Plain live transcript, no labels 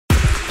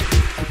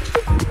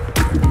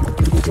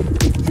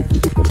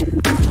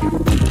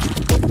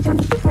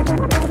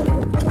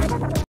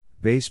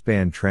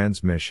Baseband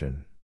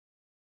transmission.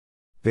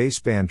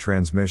 Baseband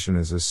transmission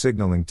is a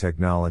signaling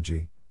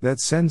technology that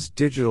sends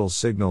digital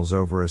signals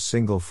over a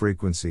single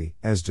frequency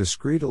as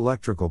discrete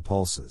electrical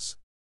pulses.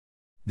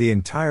 The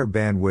entire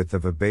bandwidth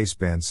of a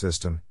baseband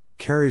system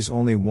carries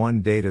only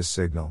one data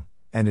signal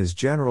and is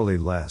generally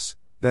less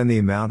than the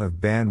amount of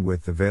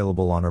bandwidth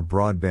available on a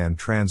broadband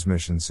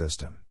transmission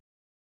system.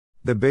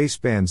 The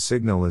baseband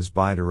signal is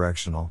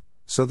bidirectional,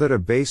 so that a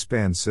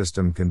baseband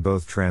system can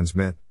both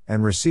transmit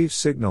and receive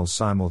signals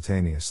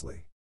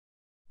simultaneously.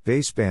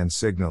 Baseband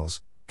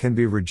signals can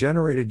be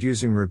regenerated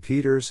using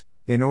repeaters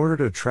in order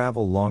to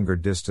travel longer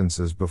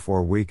distances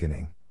before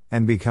weakening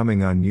and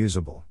becoming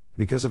unusable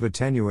because of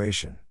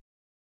attenuation.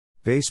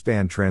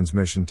 Baseband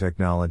transmission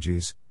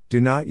technologies do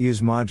not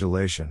use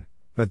modulation,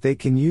 but they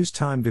can use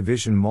time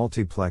division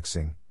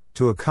multiplexing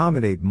to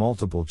accommodate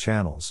multiple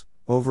channels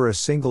over a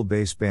single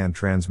baseband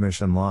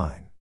transmission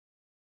line.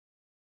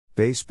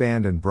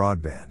 Baseband and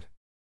broadband.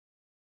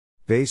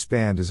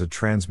 Baseband is a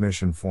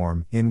transmission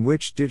form in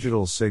which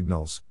digital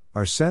signals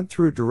are sent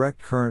through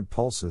direct current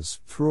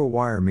pulses through a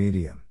wire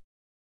medium.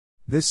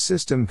 This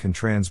system can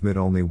transmit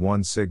only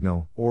one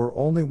signal or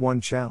only one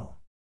channel.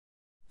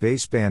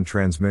 Baseband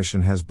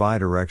transmission has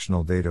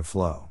bidirectional data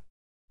flow.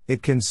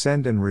 It can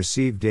send and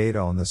receive data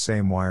on the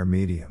same wire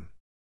medium.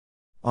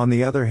 On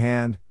the other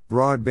hand,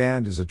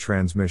 broadband is a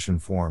transmission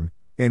form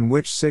in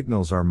which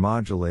signals are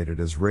modulated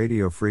as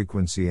radio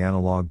frequency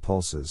analog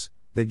pulses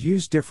that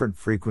use different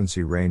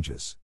frequency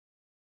ranges.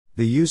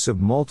 The use of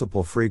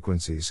multiple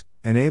frequencies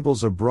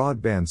enables a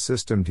broadband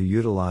system to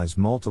utilize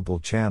multiple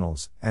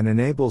channels and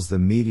enables the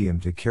medium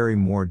to carry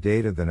more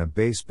data than a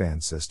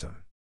baseband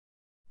system.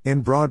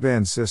 In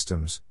broadband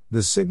systems,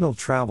 the signal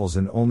travels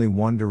in only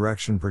one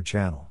direction per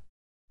channel.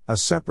 A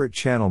separate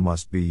channel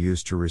must be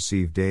used to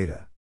receive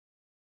data.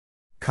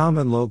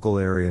 Common local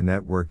area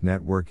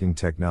networking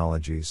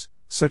technologies,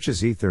 such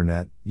as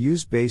Ethernet,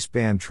 use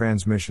baseband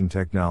transmission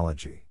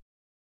technology.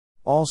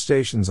 All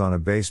stations on a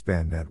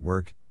baseband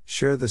network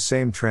share the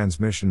same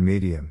transmission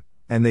medium,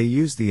 and they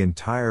use the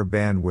entire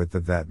bandwidth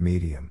of that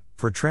medium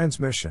for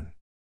transmission.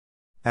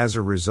 As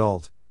a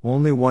result,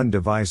 only one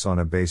device on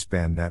a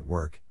baseband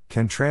network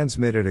can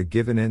transmit at a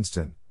given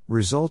instant,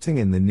 resulting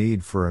in the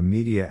need for a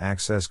media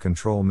access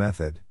control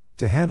method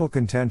to handle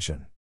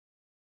contention.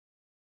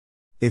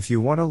 If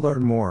you want to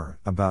learn more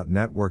about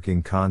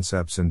networking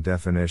concepts and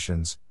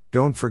definitions,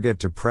 don't forget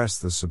to press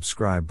the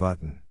subscribe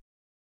button.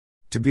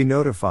 To be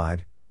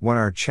notified when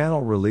our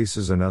channel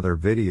releases another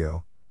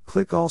video,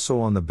 click also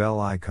on the bell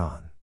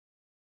icon.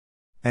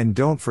 And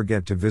don't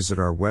forget to visit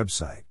our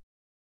website,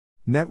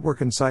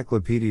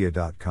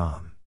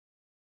 networkencyclopedia.com.